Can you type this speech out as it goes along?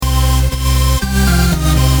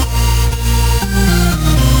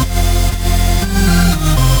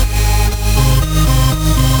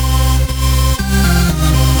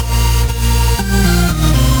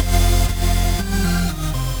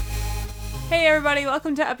Hey everybody,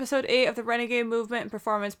 welcome to episode 8 of the Renegade Movement and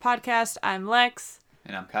Performance Podcast. I'm Lex.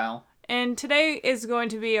 And I'm Kyle. And today is going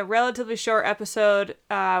to be a relatively short episode.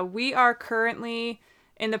 We are currently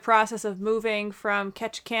in the process of moving from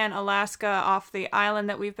Ketchikan, Alaska, off the island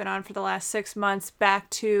that we've been on for the last 6 months,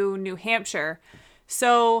 back to New Hampshire.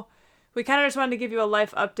 So we kind of just wanted to give you a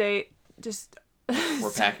life update.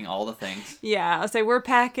 We're packing all the things. Yeah, I'll say we're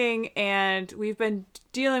packing, and we've been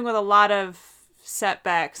dealing with a lot of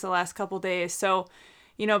setbacks the last couple days. So,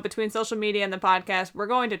 you know, between social media and the podcast, we're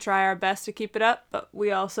going to try our best to keep it up, but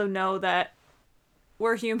we also know that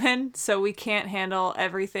we're human, so we can't handle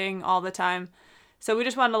everything all the time. So we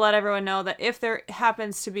just wanted to let everyone know that if there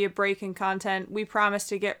happens to be a break in content, we promise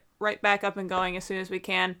to get right back up and going as soon as we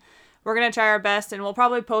can. We're going to try our best, and we'll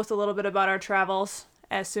probably post a little bit about our travels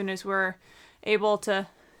as soon as we're able to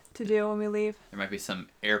do when we leave. There might be some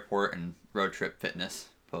airport and road trip fitness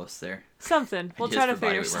posts there. Something. We'll try to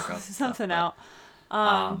figure something out.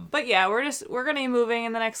 But yeah, we're going to be moving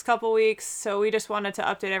in the next couple weeks, so we just wanted to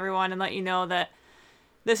update everyone and let you know that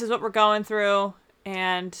this is what we're going through,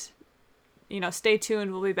 and, you know, stay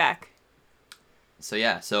tuned. We'll be back.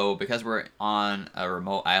 So because we're on a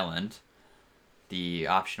remote island, the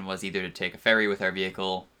option was either to take a ferry with our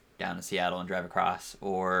vehicle down to Seattle and drive across,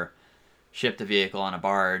 or ship the vehicle on a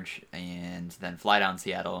barge and then fly down to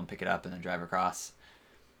Seattle and pick it up and then drive across.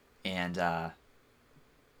 And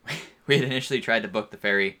we had initially tried to book the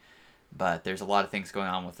ferry, but there's a lot of things going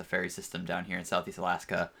on with the ferry system down here in Southeast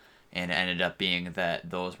Alaska, and it ended up being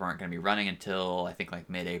that those weren't going to be running until I think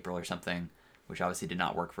like mid-April or something, which obviously did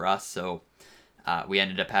not work for us. So we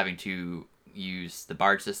ended up having to use the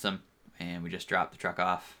barge system, and we just dropped the truck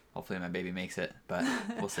off. Hopefully my baby makes it, but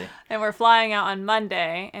we'll see. And we're flying out on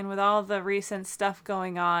Monday, and with all the recent stuff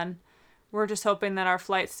going on, we're just hoping that our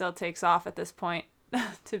flight still takes off at this point,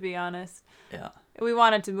 to be honest. Yeah. We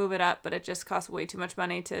wanted to move it up, but it just costs way too much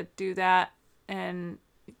money to do that. And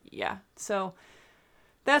yeah, so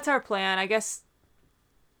that's our plan. I guess,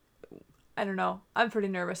 I don't know. I'm pretty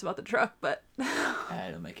nervous about the truck, but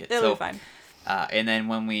it'll make it. It'll be fine. And then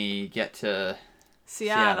when we get to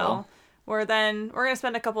Seattle, we're going to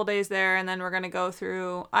spend a couple days there, and then we're going to go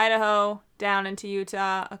through Idaho, down into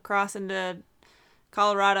Utah, across into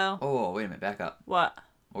Colorado. Oh, wait a minute. Back up. What?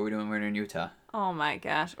 What are we doing when we're in Utah? Oh my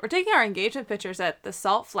gosh. We're taking our engagement pictures at the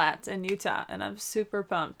Salt Flats in Utah, and I'm super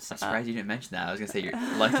pumped. I'm surprised you didn't mention that. I was going to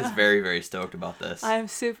say, Lex is very, very stoked about this. I'm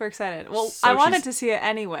super excited. Well, so I wanted to see it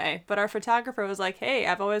anyway, but our photographer was like, hey,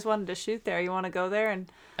 I've always wanted to shoot there. You want to go there?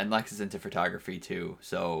 And Lex is into photography too,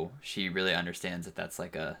 so she really understands that that's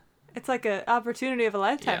like a... It's like an opportunity of a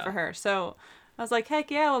lifetime for her. So I was like, heck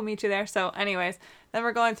yeah, we'll meet you there. So anyways, then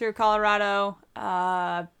we're going through Colorado.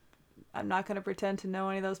 I'm not going to pretend to know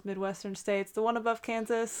any of those Midwestern states. The one above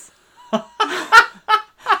Kansas.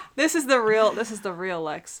 This is the real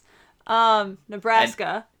Lex.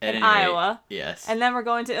 Nebraska and Iowa. Yes. And then we're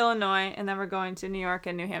going to Illinois, and then we're going to New York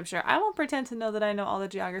and New Hampshire. I won't pretend to know that I know all the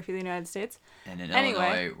geography of the United States. And in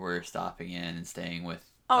Illinois, we're stopping in and staying with...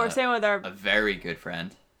 we're staying with a very good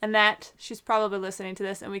friend. Annette. She's probably listening to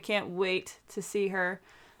this, and we can't wait to see her.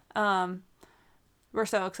 We're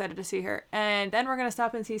so excited to see her. And then we're going to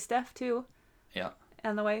stop and see Steph, too. Yeah.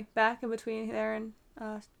 On the way back in between there and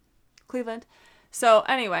Cleveland. So,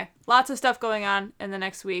 anyway, lots of stuff going on in the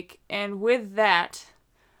next week. And with that,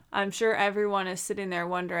 I'm sure everyone is sitting there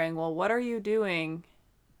wondering, well, what are you doing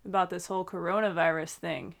about this whole coronavirus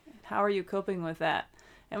thing? How are you coping with that?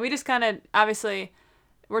 And we just kind of, obviously...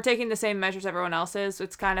 We're taking the same measures everyone else is.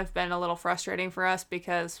 It's kind of been a little frustrating for us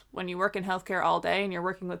because when you work in healthcare all day and you're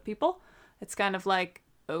working with people, it's kind of like,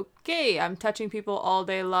 okay, I'm touching people all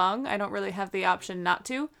day long. I don't really have the option not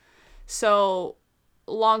to. So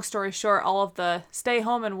long story short, all of the stay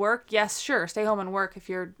home and work. Yes, sure. Stay home and work. If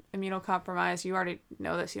you're immunocompromised, you already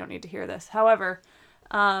know this. You don't need to hear this. However,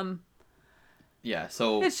 so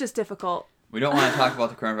it's just difficult. We don't want to talk about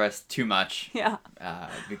the coronavirus too much. Yeah.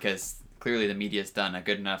 Because clearly the media's done a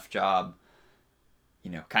good enough job,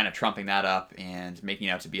 kind of trumping that up and making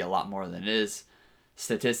it out to be a lot more than it is.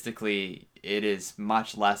 Statistically, it is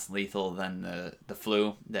much less lethal than the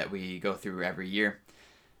flu that we go through every year.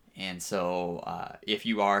 And so if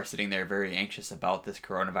you are sitting there very anxious about this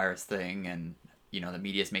coronavirus thing, and, the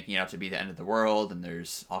media's making it out to be the end of the world, and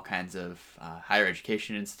there's all kinds of higher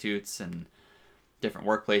education institutes and different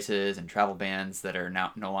workplaces and travel bans that are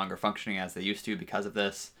now no longer functioning as they used to because of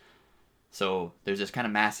this. So there's this kind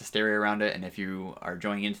of mass hysteria around it, and if you are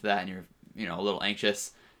joining into that and you're, a little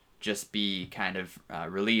anxious, just be kind of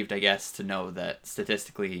relieved, I guess, to know that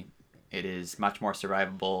statistically it is much more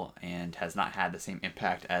survivable and has not had the same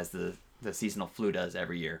impact as the seasonal flu does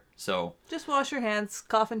every year. So just wash your hands,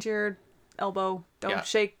 cough into your elbow. Don't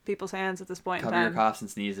shake people's hands at this point in Cover time. your coughs and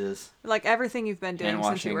sneezes. Like everything you've been doing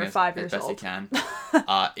since you were 5 years as best old. you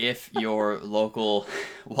can. If your local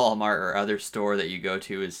Walmart or other store that you go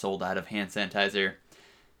to is sold out of hand sanitizer,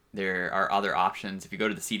 there are other options. If you go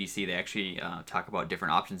to the CDC, they actually talk about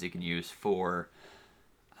different options you can use for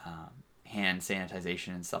hand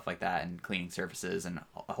sanitization and stuff like that, and cleaning surfaces, and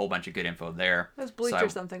a whole bunch of good info there. It was bleach or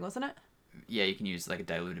something, wasn't it? Yeah, you can use like a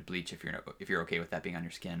diluted bleach if you're okay with that being on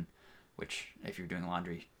your skin, which if you're doing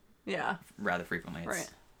laundry rather frequently, it's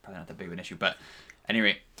probably not that big of an issue. But at any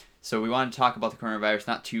rate, so we want to talk about the coronavirus,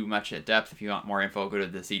 not too much at depth. If you want more info, go to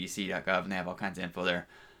the cdc.gov and they have all kinds of info there.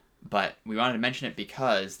 But we wanted to mention it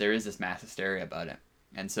because there is this mass hysteria about it.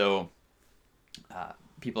 And so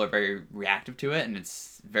people are very reactive to it, and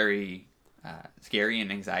it's very scary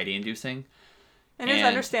and anxiety-inducing. And it's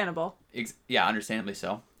understandable. Yeah, understandably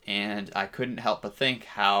so. And I couldn't help but think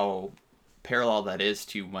how parallel that is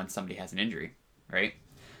to when somebody has an injury, right?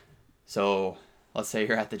 So let's say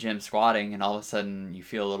you're at the gym squatting and all of a sudden you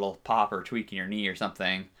feel a little pop or tweak in your knee or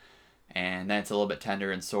something, and then it's a little bit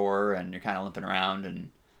tender and sore and you're kind of limping around, and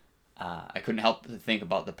I couldn't help but think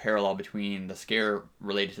about the parallel between the scare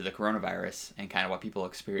related to the coronavirus and kind of what people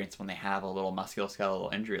experience when they have a little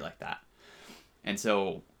musculoskeletal injury like that. And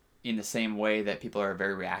so in the same way that people are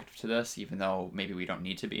very reactive to this, even though maybe we don't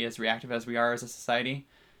need to be as reactive as we are as a society,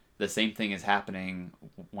 the same thing is happening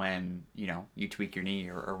when, you tweak your knee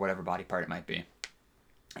or whatever body part it might be.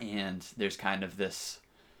 And there's kind of this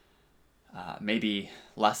maybe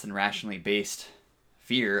less than rationally based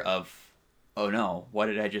fear of, oh no, what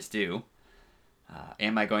did I just do?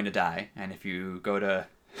 Am I going to die? And if you go to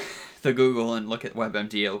the Google and look at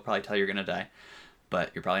WebMD, it will probably tell you you're going to die,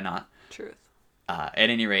 but you're probably not. Truth. At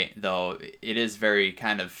any rate, though, it is very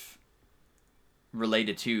kind of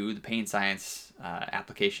related to the pain science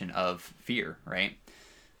application of fear, right?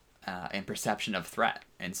 And perception of threat.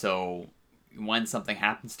 And so when something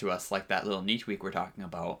happens to us, like that little knee tweak we're talking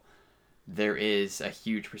about, there is a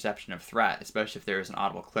huge perception of threat, especially if there is an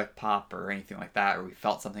audible click, pop, or anything like that, or we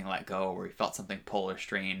felt something let go, or we felt something pull or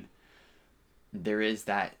strain. There is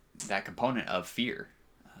that component of fear.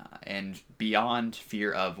 And beyond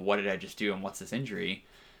fear of what did I just do and what's this injury,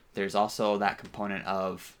 there's also that component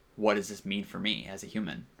of what does this mean for me as a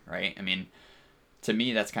human, right? I mean, to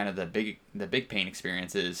me, that's kind of the big pain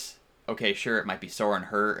experience is, okay, sure, it might be sore and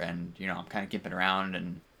hurt, and, I'm kind of gimping around,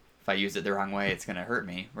 and if I use it the wrong way, it's going to hurt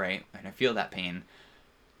me, right? And I feel that pain.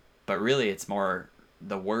 But really, it's more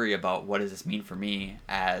the worry about what does this mean for me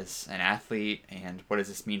as an athlete, and what does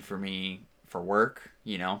this mean for me for work,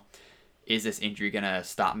 Is this injury going to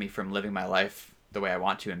stop me from living my life the way I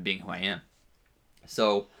want to and being who I am?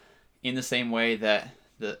 So in the same way that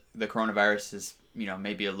the coronavirus is,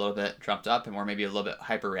 maybe a little bit trumped up and we're maybe a little bit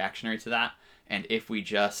hyper reactionary to that, and if we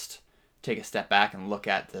just take a step back and look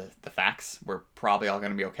at the facts, we're probably all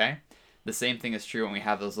going to be okay. The same thing is true when we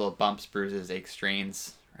have those little bumps, bruises, aches,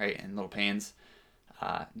 strains, right, and little pains.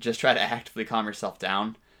 Just try to actively calm yourself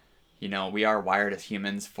down. We are wired as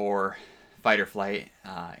humans for fight or flight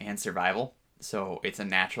and survival. So it's a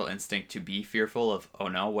natural instinct to be fearful of, oh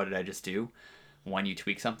no, what did I just do, when you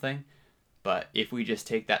tweak something. But if we just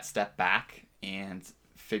take that step back and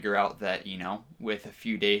figure out that, with a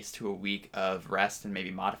few days to a week of rest and maybe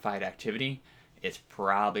modified activity, it's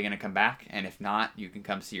probably going to come back. And if not, you can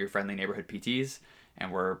come see your friendly neighborhood PTs,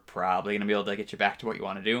 and we're probably going to be able to get you back to what you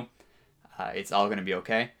want to do. It's all going to be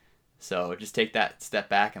okay. So just take that step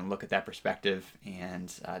back and look at that perspective, and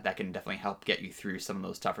that can definitely help get you through some of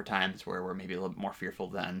those tougher times where we're maybe a little bit more fearful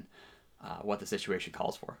than what the situation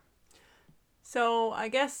calls for. So I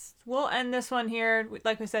guess we'll end this one here.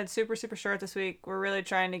 Like we said, super, super short this week. We're really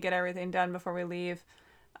trying to get everything done before we leave.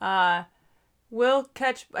 We'll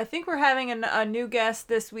catch, I think we're having a new guest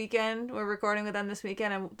this weekend. We're recording with them this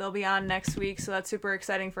weekend, and they'll be on next week. So that's super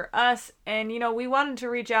exciting for us. And, we wanted to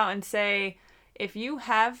reach out and say, if you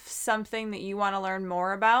have something that you want to learn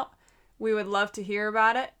more about, we would love to hear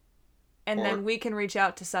about it. And then we can reach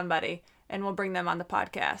out to somebody and we'll bring them on the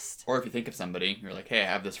podcast. Or if you think of somebody, you're like, hey, I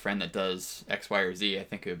have this friend that does X, Y, or Z. I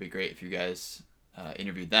think it would be great if you guys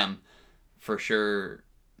interviewed them. For sure,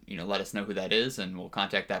 let us know who that is, and we'll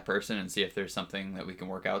contact that person and see if there's something that we can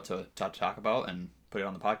work out to talk about and put it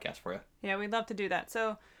on the podcast for you. Yeah, we'd love to do that.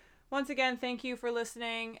 So once again, thank you for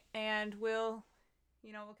listening, and we'll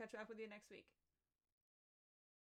catch up with you next week.